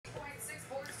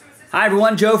Hi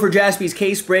everyone, Joe for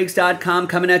JaspysCaseBreaks.com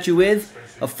coming at you with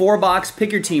a 4-box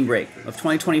pick your team break of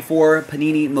 2024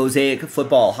 Panini Mosaic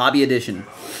Football Hobby Edition.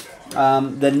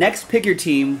 The next pick your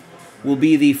team will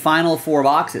be the final 4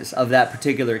 boxes of that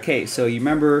particular case. So you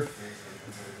remember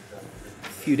a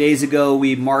few days ago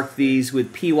we marked these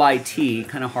with PYT,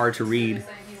 kind of hard to read,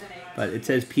 but it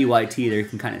says PYT there, you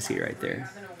can kind of see it right there.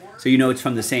 So you know it's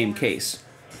from the same case.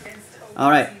 All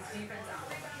right.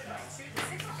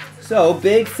 So,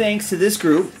 big thanks to this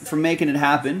group for making it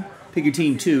happen. Pick your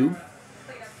team 2.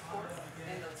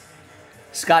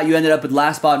 Scott, you ended up with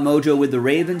Last Spot Mojo with the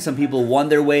Ravens. Some people won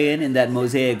their way in that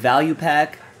Mosaic value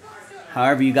pack.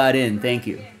 However you got in, thank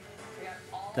you.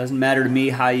 Doesn't matter to me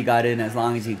how you got in as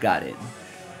long as you got in.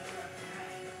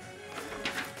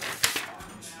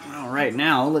 All right,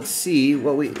 now let's see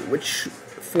which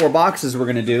 4 boxes we're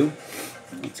going to do.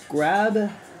 Let's grab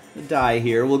the die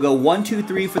here. We'll go 1, 2,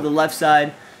 3 for the left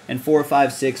side, and 4,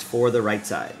 5, 6 for the right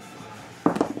side.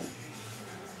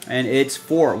 And it's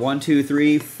 4. 1, 2,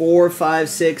 3, 4, 5,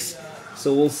 6.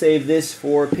 So we'll save this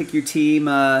for pick your team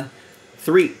 3.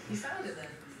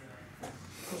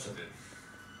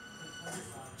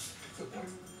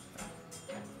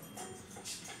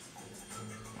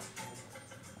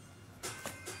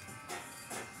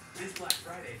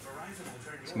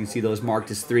 So you can see those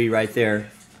marked as 3 right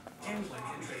there.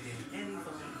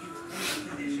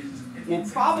 We'll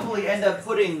probably end up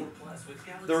putting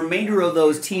the remainder of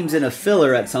those teams in a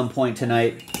filler at some point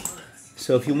tonight.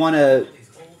 So if you want to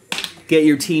get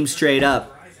your team straight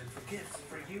up,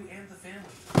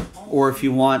 or if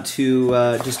you want to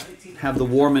just have the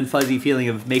warm and fuzzy feeling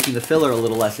of making the filler a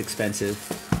little less expensive,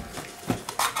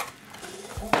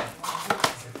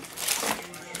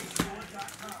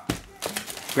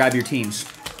 grab your teams.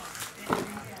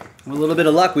 With a little bit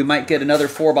of luck, we might get another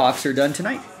 4-boxer done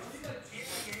tonight.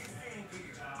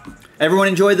 Everyone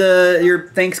enjoy your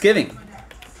Thanksgiving.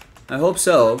 I hope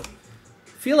so. I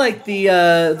feel like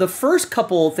the first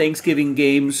couple Thanksgiving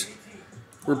games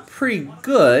were pretty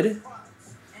good,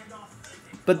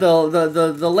 but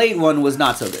the late one was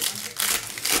not so good.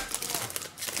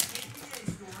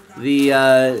 The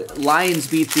Lions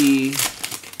beat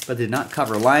but did not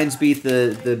cover. Lions beat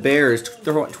the Bears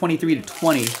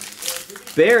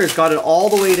 23-20. Bears got it all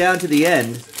the way down to the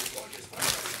end.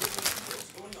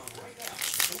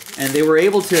 And they were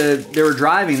able to, they were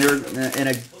driving, they were in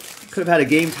could have had a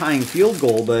game-tying field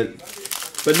goal, but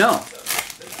no.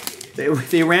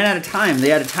 They ran out of time. They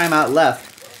had a timeout left.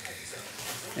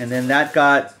 And then that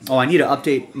got, I need to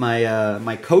update my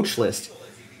my coach list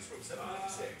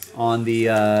on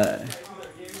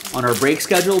on our break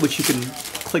schedule, which you can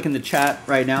click in the chat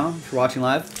right now if you're watching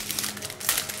live.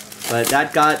 But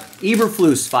that got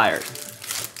Eberflus fired.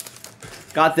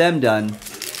 Got them done.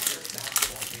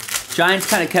 Giants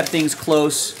kind of kept things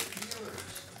close.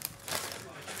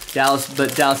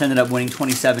 Dallas ended up winning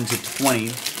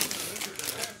 27-20.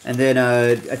 And then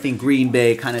I think Green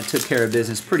Bay kind of took care of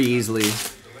business pretty easily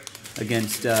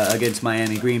against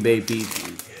Miami. Green Bay beat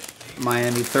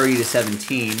Miami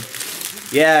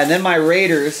 30-17. Yeah, and then my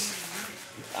Raiders,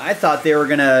 I thought they were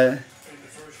gonna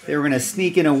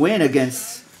sneak in a win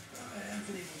against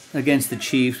the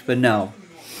Chiefs, but no.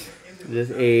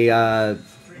 Just a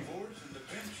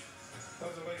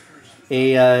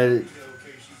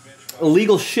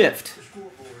illegal shift.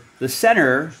 The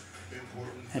center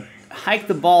had hiked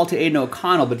the ball to Aiden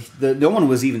O'Connell, but no one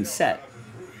was even set.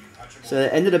 So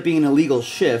it ended up being an illegal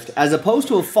shift, as opposed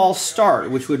to a false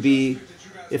start, which would be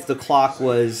if the clock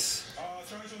was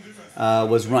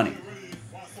running.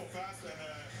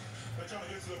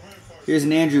 Here's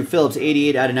an Andrew Phillips,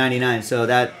 88/99. So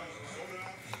that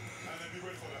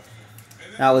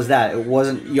was that. It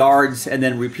wasn't yards and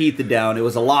then repeat the down. It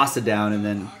was a loss of down and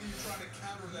then.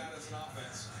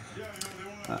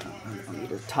 I need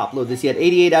to top load this yet.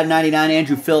 88/99.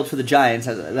 Andrew Phillips for the Giants.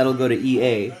 That'll go to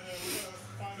EA.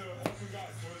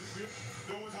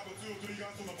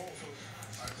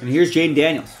 And here's Jaden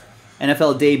Daniels,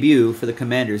 NFL debut for the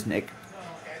Commanders. Nick.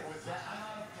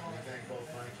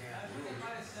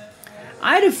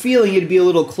 I had a feeling it'd be a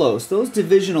little close. Those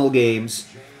divisional games.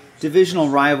 Divisional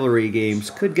rivalry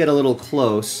games could get a little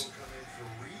close.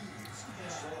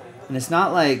 And it's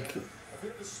not like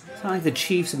the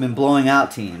Chiefs have been blowing out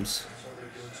teams.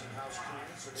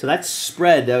 So that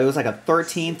spread, it was like a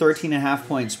 13.5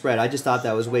 point spread. I just thought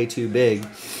that was way too big.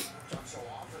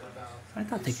 I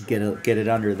thought they could get it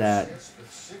under that.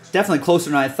 Definitely closer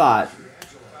than I thought.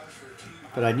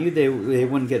 But I knew they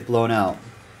wouldn't get blown out.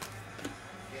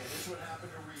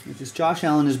 This Josh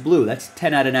Allen is blue. That's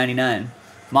 10/99.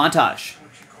 Montage.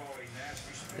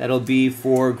 That'll be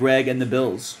for Greg and the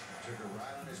Bills.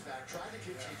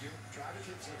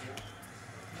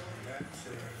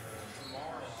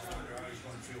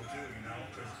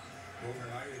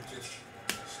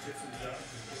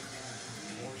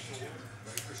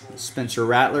 Spencer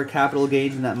Rattler capital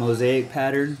gains in that Mosaic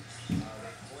pattern.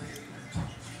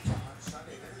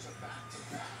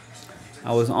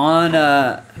 I was on,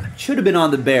 should have been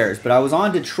on the Bears, but I was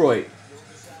on Detroit.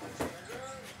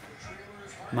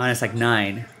 Minus like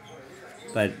 9.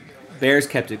 But Bears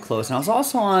kept it close. And I was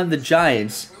also on the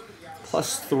Giants.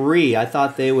 +3. I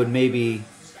thought they would maybe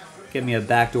give me a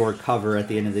backdoor cover at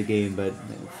the end of the game, but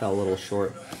it fell a little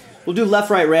short. We'll do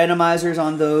left-right randomizers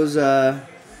on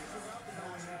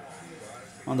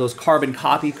those carbon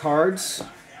copy cards.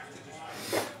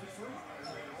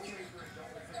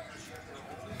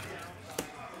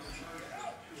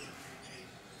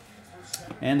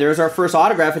 And there's our first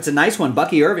autograph. It's a nice one,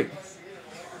 Bucky Irving.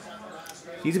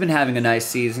 He's been having a nice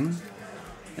season.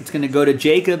 It's going to go to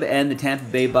Jacob and the Tampa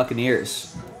Bay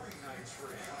Buccaneers.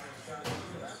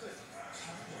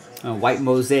 White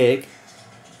Mosaic.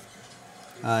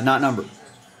 Not numbered.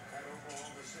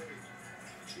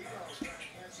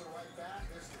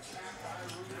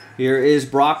 Here is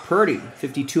Brock Purdy,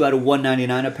 52 out of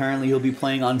 199. Apparently he'll be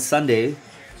playing on Sunday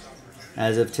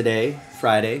as of today,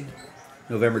 Friday,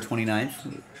 November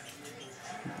 29th.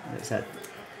 That's that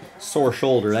sore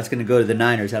shoulder. That's going to go to the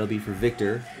Niners. That'll be for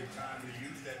Victor.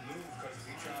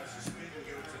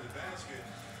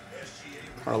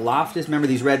 Karlaftis. Remember,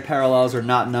 these red parallels are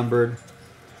not numbered,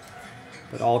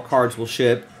 but all cards will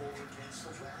ship.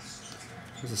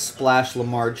 There's a splash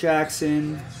Lamar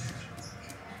Jackson.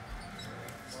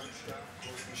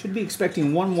 Should be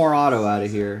expecting one more auto out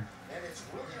of here.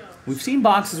 We've seen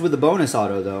boxes with a bonus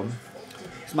auto, though.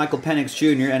 It's Michael Penix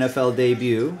Jr., NFL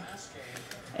debut.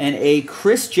 And a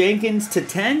Chris Jenkins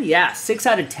 /10? Yeah, 6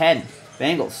 out of 10.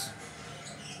 Bengals.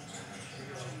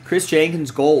 Chris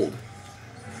Jenkins gold.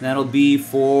 And that'll be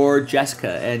for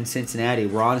Jessica and Cincinnati.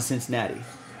 We're on to Cincinnati.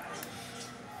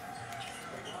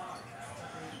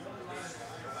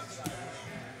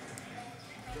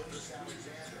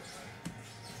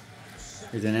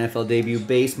 Here's an NFL debut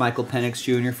base, Michael Penix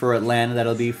Jr. for Atlanta.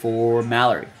 That'll be for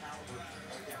Mallory.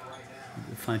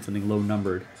 We'll find something low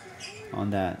numbered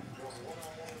on that.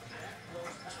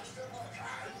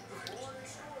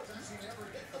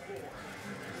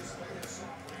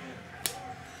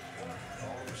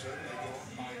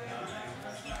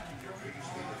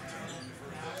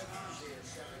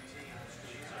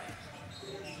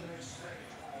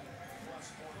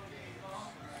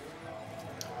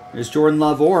 There's Jordan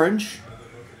Love orange.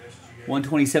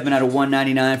 127 out of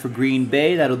 199 for Green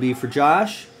Bay. That'll be for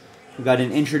Josh. We've got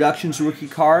an introductions rookie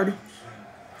card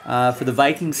for the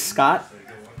Vikings, Scott.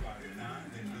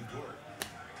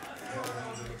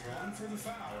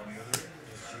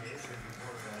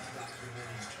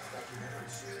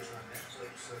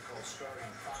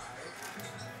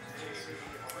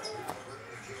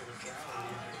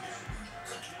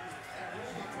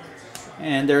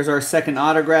 And there's our second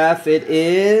autograph. It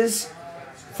is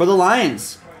for the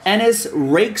Lions. Ennis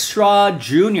Rakestraw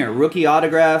Jr. Rookie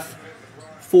autograph.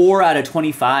 4 out of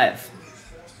 25.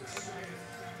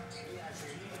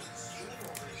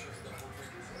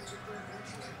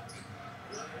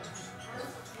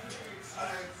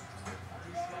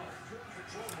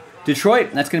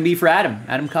 Detroit. That's going to be for Adam.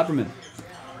 Adam Kupperman.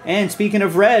 And speaking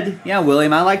of red, yeah,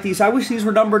 William, I like these. I wish these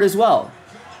were numbered as well.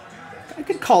 I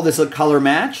could call this a color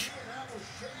match.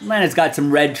 Atlanta's got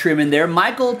some red trim in there.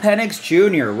 Michael Penix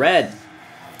Jr., red.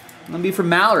 Gonna be from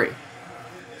Mallory.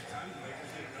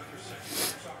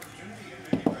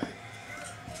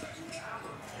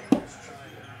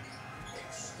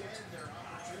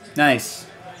 Nice.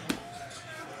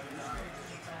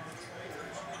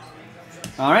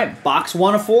 All right, box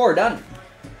 1 of 4, done.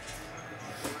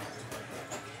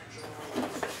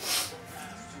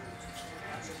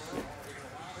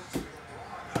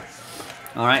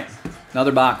 All right,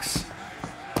 another box.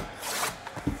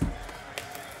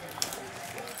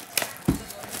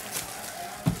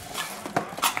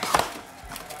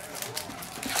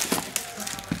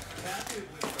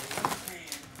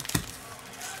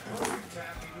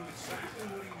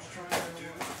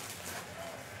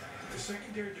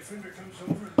 Secondary defender comes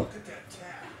over and look at that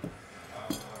tap.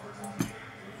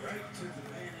 Right to the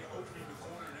man opening the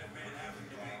corner, and that man happened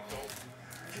to be Dalton.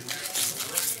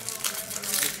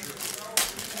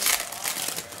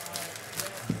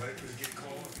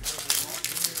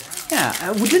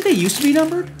 Yeah, did they used to be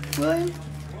numbered, William?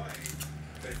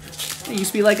 They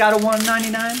used to be like out of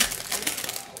 199.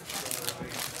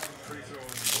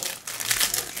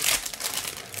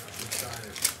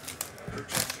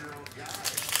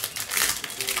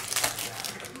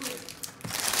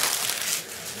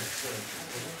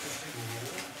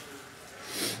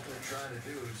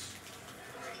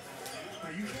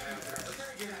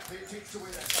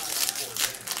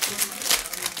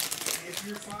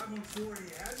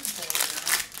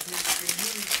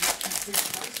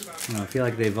 I feel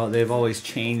like they've always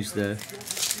changed the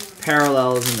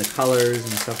parallels and the colors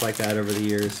and stuff like that over the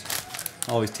years.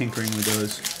 Always tinkering with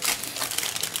those.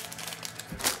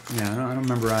 Yeah, I don't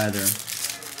remember either.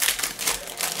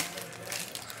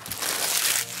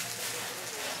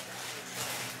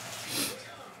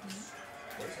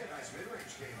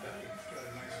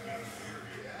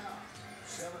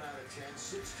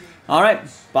 All right,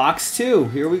 box 2.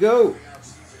 Here we go.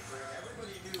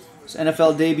 It's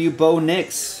NFL debut Bo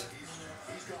Nix.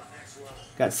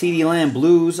 Got CeeDee Lamb.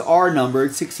 Blues are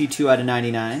numbered 62 out of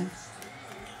 99.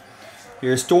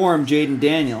 Here's Storm, Jaden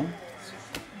Daniel.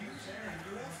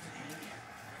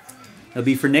 It'll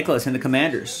be for Nicholas and the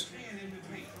Commanders.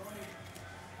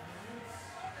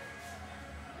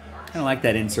 Kind of like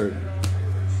that insert.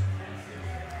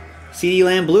 CeeDee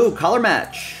Lamb blue, color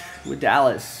match with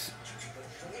Dallas.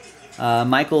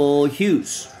 Michael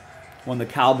Hughes won the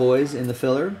Cowboys in the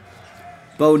filler.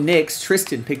 Bo Nix,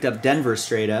 Tristan picked up Denver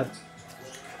straight up.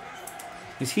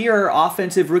 Is he our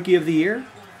offensive rookie of the year?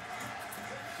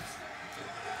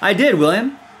 I did,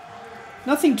 William.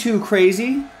 Nothing too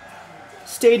crazy.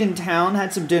 Stayed in town,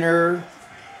 had some dinner,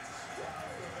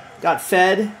 got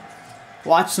fed,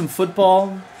 watched some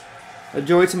football,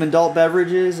 enjoyed some adult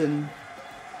beverages, and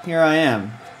here I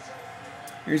am.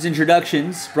 Here's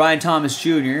introductions. Brian Thomas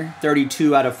Jr.,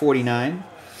 32 out of 49.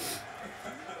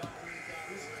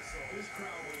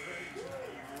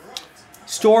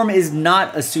 Storm is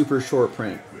not a super short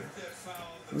print.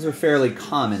 Those are fairly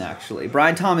common, actually.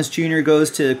 Brian Thomas Jr. goes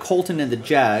to Colton and the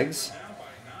Jags.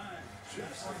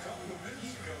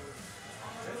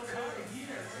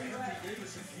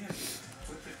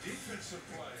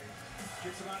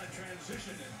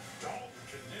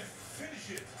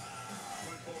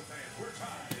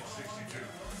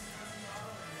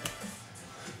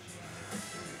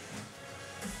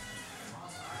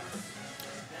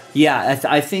 Yeah,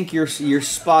 I think you're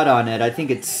spot on, Ed. I think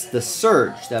it's the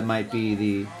Surge that might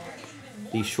be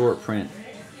the short print.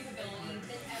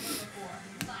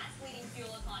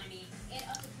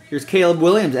 Here's Caleb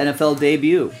Williams, NFL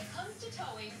debut.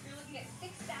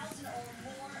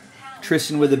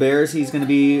 Tristan with the Bears. He's going to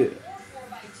be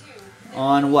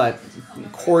on what?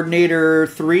 Coordinator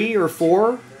 3 or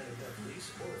 4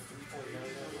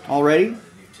 already?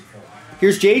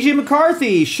 Here's J.J.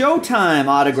 McCarthy, Showtime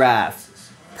autograph.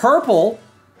 Purple.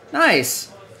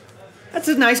 Nice. That's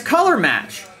a nice color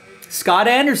match. Scott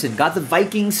Anderson got the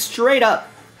Vikings straight up.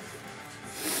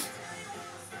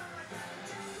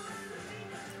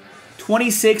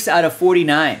 26 out of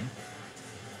 49. I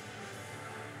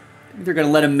think they're going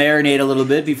to let him marinate a little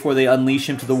bit before they unleash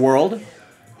him to the world.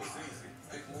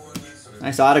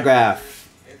 Nice autograph.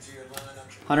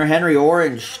 Hunter Henry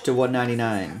orange to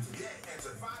 199.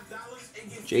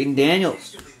 Jaden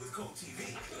Daniels.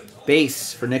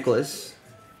 Base for Nicholas.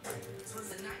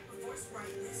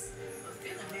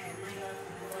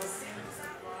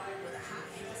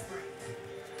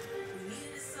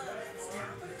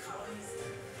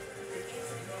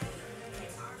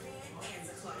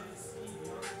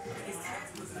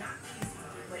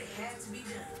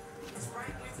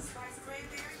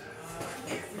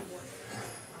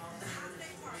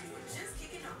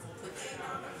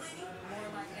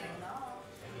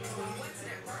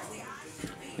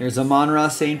 There's Amon-Ra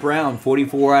St. Brown,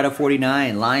 44 out of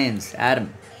 49. Lions,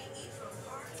 Adam.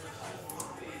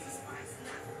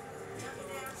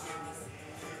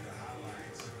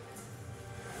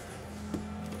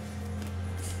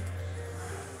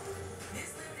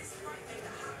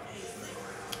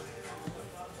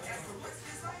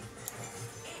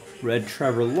 Red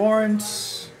Trevor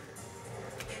Lawrence.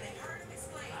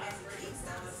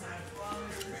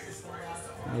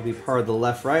 He'll be part of the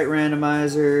left-right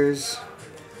randomizers.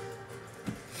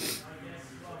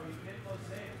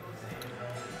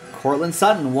 Cortland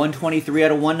Sutton, 123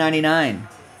 out of 199.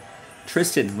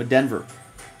 Tristan with Denver.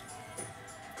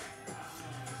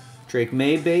 Drake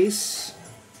May base.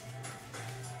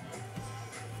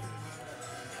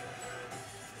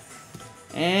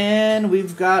 And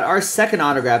we've got our second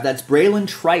autograph. That's Braylon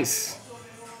Trice.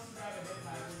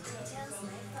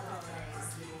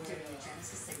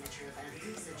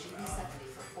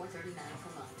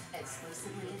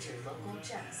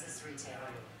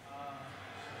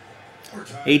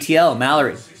 ATL,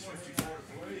 Mallory.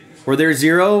 Were there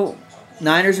 0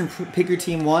 Niners in Pick Your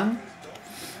Team 1?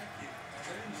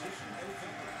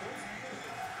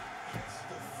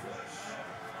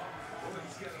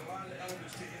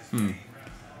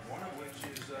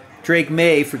 Drake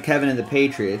May for Kevin and the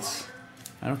Patriots.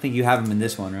 I don't think you have him in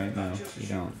this one, right? No, you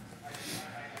don't.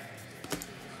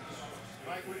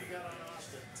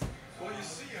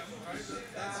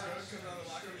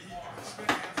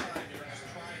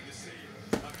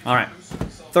 All right,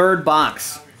 third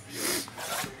box.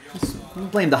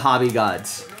 Don't blame the hobby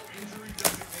gods.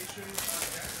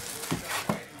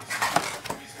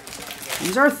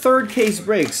 These are third case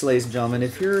breaks, ladies and gentlemen.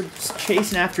 If you're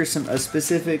chasing after a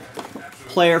specific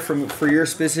player for your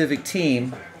specific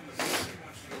team,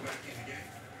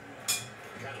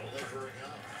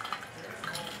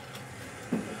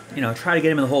 you know, try to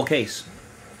get him in the whole case.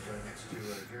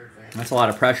 That's a lot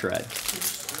of pressure, Ed.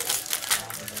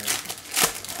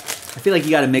 I feel like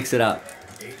you got to mix it up.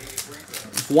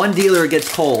 If one dealer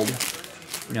gets cold,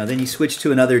 you know, then you switch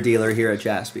to another dealer here at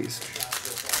Jaspy's.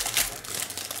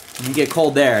 When you get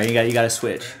cold there, you got to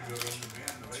switch.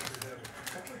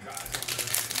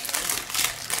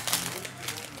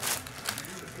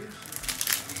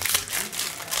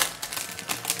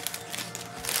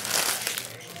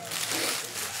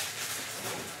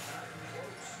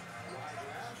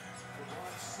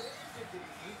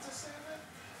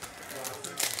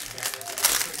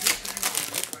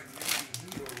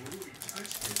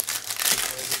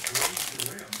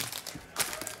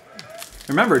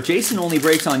 Remember, Jason only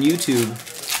breaks on YouTube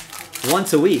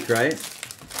once a week, right?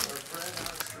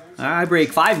 I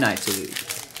break 5 nights a week.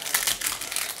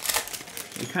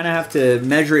 You kind of have to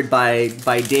measure it by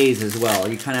days as well.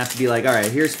 You kind of have to be like, all right,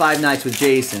 here's 5 nights with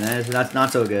Jason. That's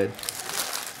not so good.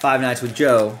 5 nights with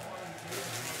Joe,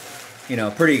 you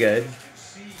know, pretty good.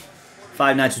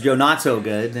 5 nights with Joe, not so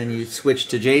good. Then you switch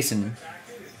to Jason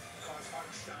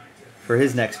for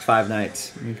his next 5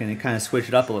 nights. You can kind of switch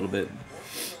it up a little bit.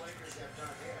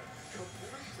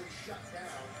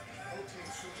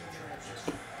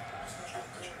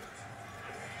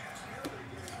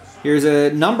 Here's a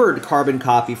numbered carbon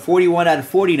copy, 41 out of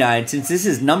 49. Since this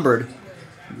is numbered,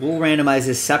 we'll randomize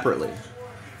this separately.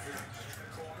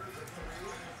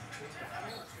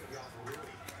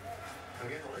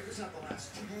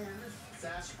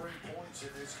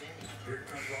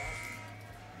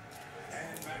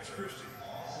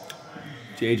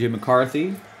 J.J.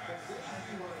 McCarthy.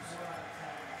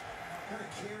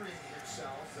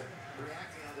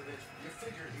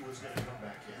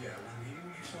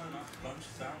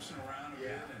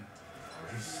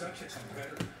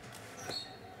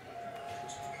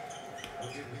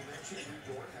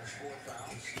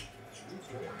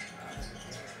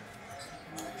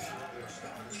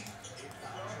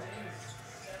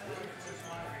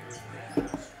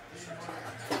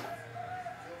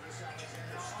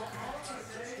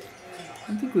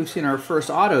 I don't think we've seen our first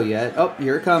auto yet. Oh,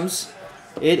 here it comes.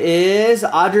 It is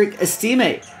Audric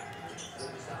Estime.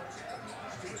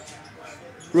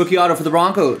 Rookie auto for the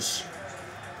Broncos.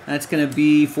 That's going to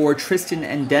be for Tristan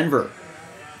and Denver.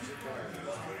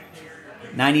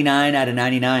 99 out of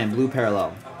 99, blue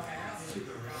parallel.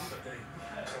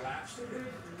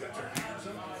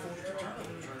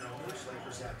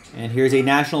 And here's a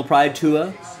National Pride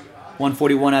Tua,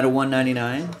 141 out of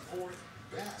 199.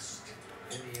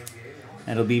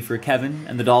 That'll be for Kevin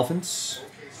and the Dolphins.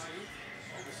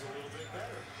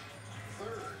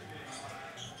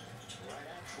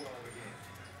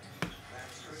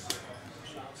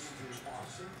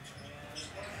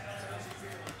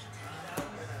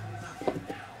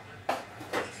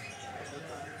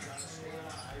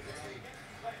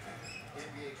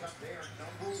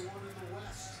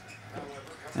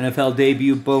 NFL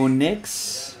debut Bo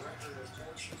Nix.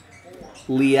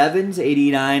 Lee Evans,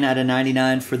 89 out of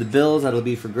 99 for the Bills. That'll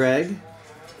be for Greg.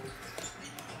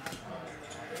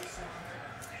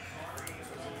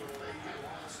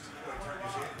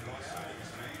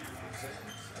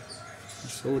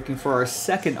 So looking for our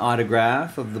second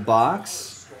autograph of the box.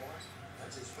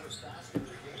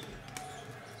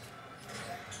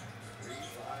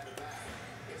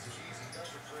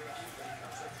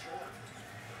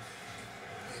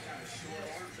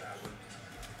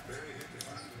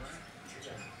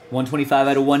 $125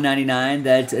 out of $199.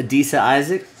 That's Adisa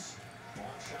Isaac.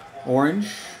 Orange.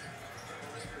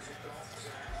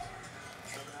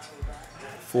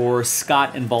 For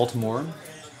Scott in Baltimore.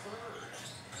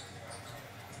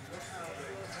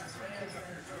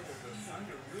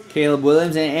 Caleb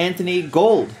Williams and Anthony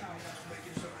Gold.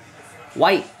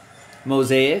 White.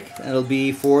 Mosaic. That'll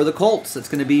be for the Colts. That's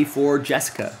going to be for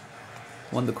Jessica.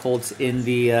 Won the Colts in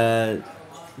the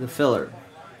filler.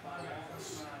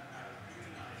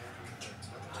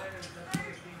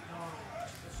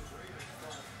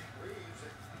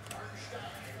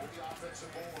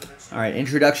 All right,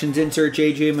 introductions insert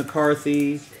J.J.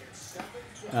 McCarthy,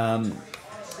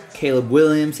 Caleb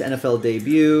Williams, NFL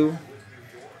debut.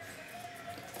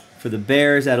 For the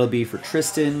Bears, that'll be for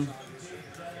Tristan.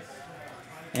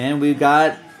 And we've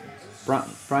got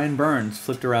Brian Burns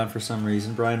flipped around for some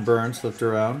reason. Brian Burns flipped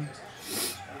around.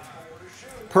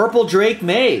 Purple Drake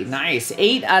May. Nice.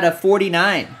 8 out of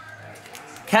 49.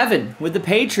 Kevin with the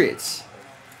Patriots.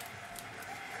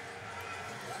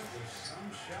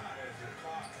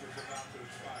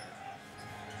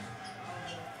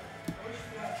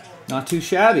 Not too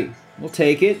shabby. We'll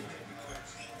take it.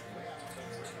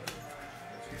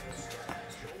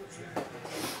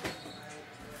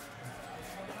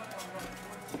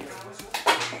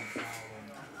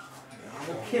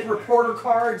 Kid reporter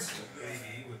cards.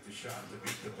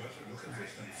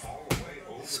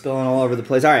 Spilling all over the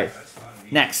place. All right.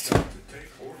 Next.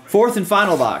 Fourth and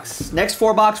final box. Next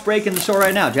 4-box break in the store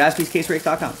right now.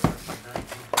 JaspysCaseBreak.com.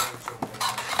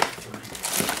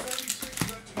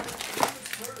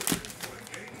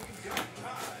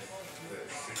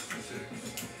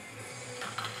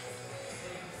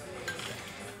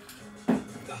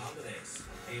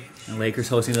 And Lakers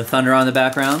hosting the Thunder on the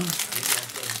background.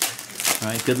 All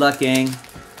right, good luck, gang.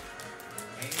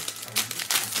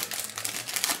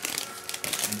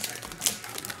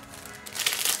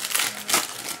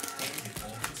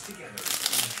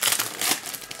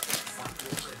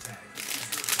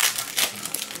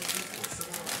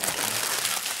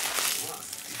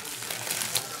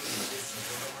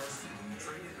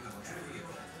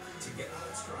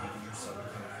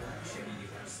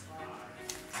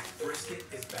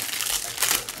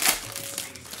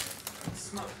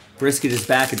 Brisket is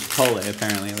back at Chipotle,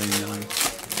 apparently.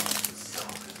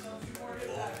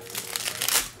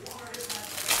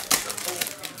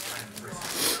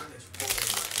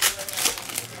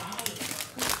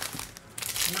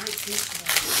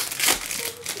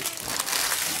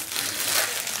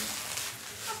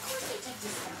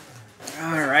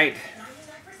 All right.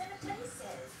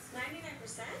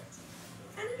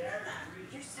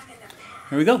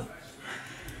 Here we go.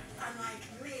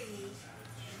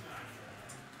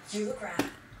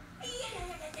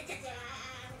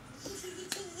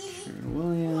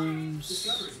 Williams.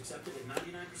 Discoveries accepted at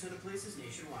 99% of places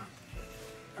nationwide.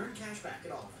 Earn cash back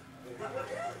at all of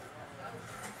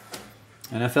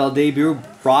them. NFL debut,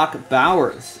 Brock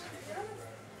Bowers.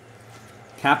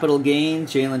 Capital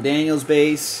Gains, Jalen Daniels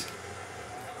base.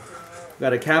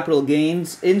 Got a Capital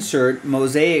Gains insert,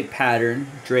 Mosaic pattern,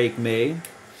 Drake May.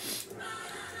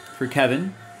 For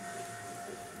Kevin.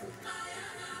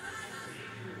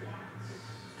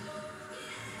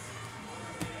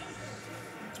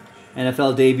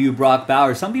 NFL debut, Brock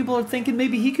Bowers. Some people are thinking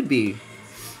maybe he could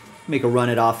make a run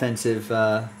at offensive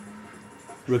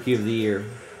rookie of the year.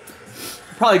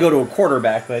 Probably go to a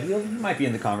quarterback, but he might be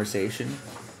in the conversation.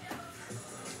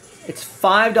 It's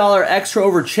 $5 extra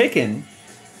over chicken.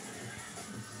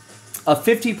 A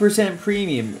 50%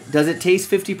 premium. Does it taste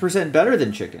 50% better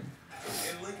than chicken?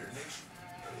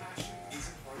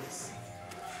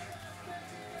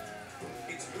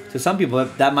 To some people,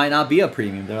 that might not be a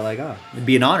premium. They're like, oh, it'd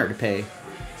be an honor to pay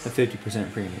a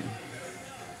 50% premium.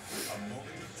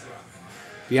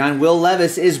 Behind Will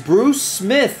Levis is Bruce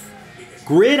Smith.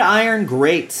 Gridiron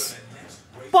Greats.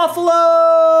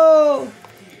 Buffalo!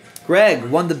 Greg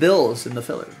won the Bills in the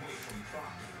filler.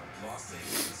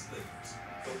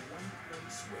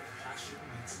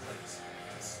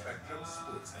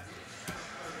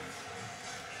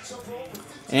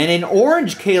 And in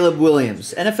orange, Caleb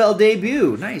Williams. NFL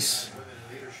debut. Nice.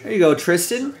 There you go,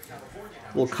 Tristan.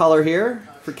 A little color here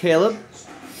for Caleb.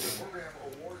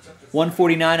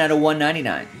 149 out of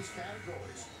 199.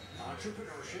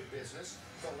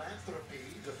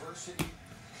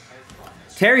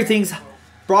 Terry thinks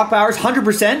Brock Bowers,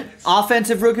 100%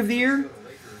 offensive rookie of the year.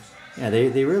 Yeah,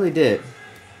 they really did.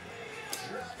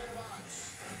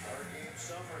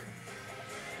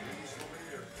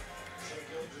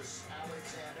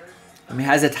 I mean,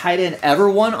 has a tight end ever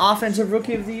won offensive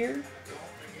rookie of the year?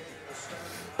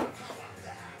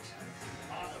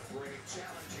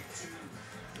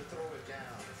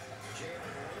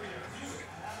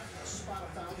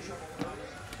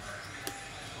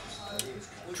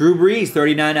 Drew Brees,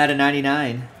 39 out of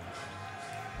 99.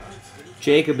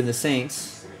 Jacob and the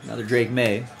Saints. Another Drake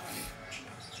May.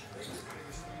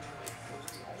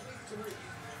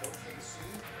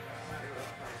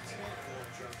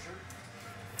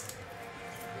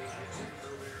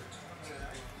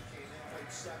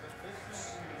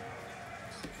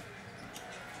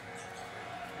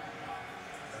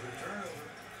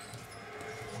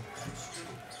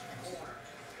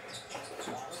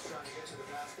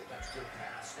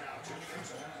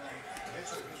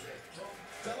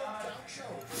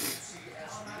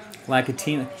 Like a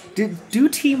team. Do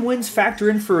team wins factor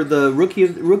in for the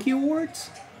rookie awards?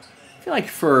 I feel like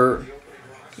for,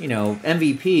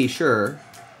 MVP, sure.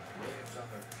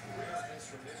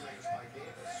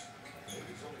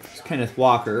 Kenneth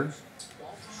Walker.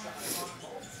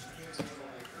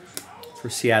 For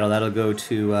Seattle, that'll go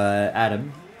to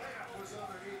Adam.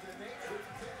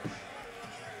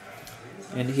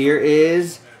 And here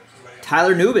is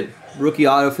Tyler Nubin, rookie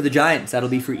auto for the Giants. That'll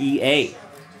be for EA.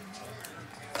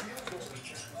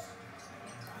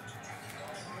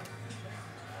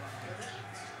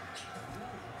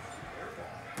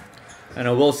 I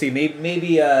know, we'll see.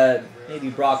 Maybe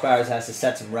Brock Bowers has to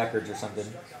set some records or something.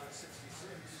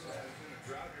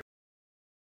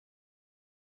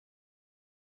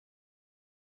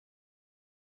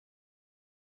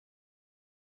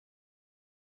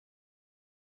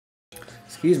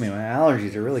 Excuse me, my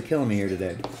allergies are really killing me here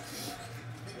today.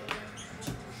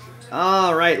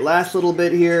 All right, last little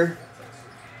bit here.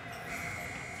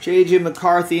 J.J.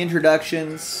 McCarthy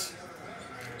introductions.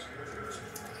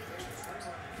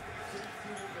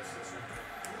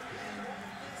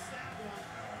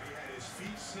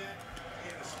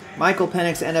 Michael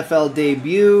Penix NFL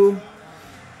debut.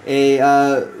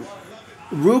 A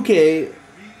rookie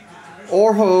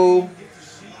Orho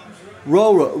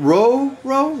Row.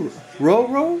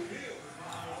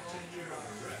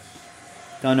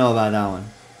 Don't know about that one.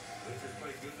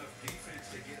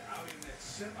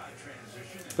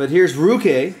 But here's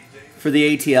Ruke for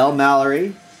the ATL,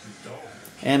 Mallory.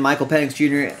 And Michael Penix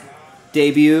Jr.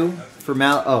 debut for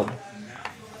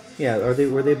yeah,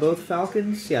 were they both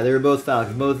Falcons? Yeah, they were both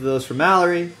Falcons. Both of those for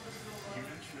Mallory.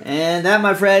 And that,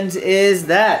 my friends, is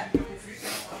that.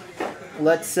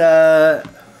 Let's go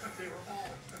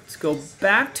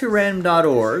back to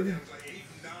random.org.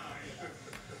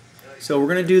 So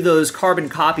we're going to do those carbon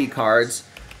copy cards.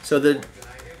 So the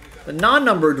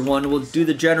non-numbered one will do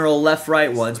the general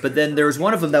left-right ones, but then there was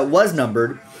one of them that was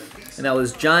numbered, and that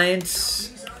was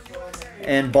Giants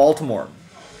and Baltimore.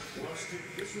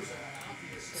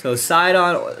 So side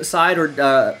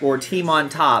or team on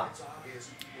top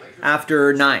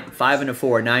after 9, 5 and a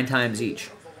 4, 9 times each.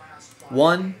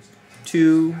 1,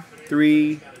 2,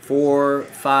 3, 4,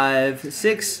 5,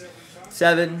 6,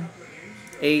 7,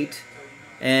 8,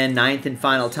 and 9th and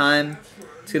final time.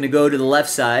 It's going to go to the left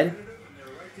side.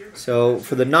 So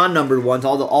for the non-numbered ones,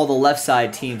 all the left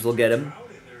side teams will get them.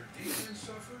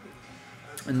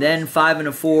 And then 5 and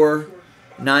a 4,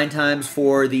 9 times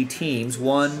for the teams.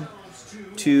 1,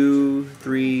 2,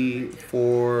 3,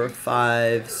 4,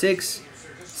 5, 6,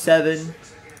 7,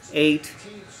 8,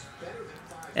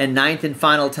 and 9th and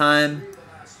final time.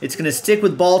 It's going to stick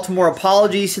with Baltimore.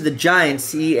 Apologies to the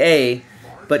Giants, EA,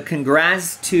 but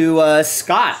congrats to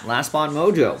Scott, Last Bond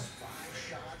Mojo.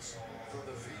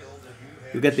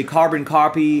 We've got the carbon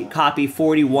copy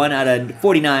 41 out of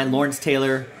 49, Lawrence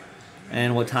Taylor.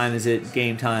 And what time is it?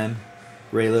 Game time,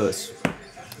 Ray Lewis.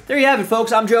 There you have it,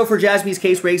 folks. I'm Joe for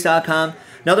JaspysCaseBreaks.com.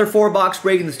 Another 4-box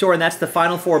break in the store, and that's the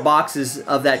final 4 boxes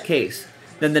of that case.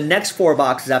 Then the next 4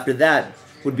 boxes after that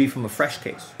would be from a fresh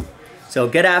case. So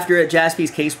get after it,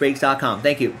 JaspysCaseBreaks.com.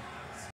 Thank you.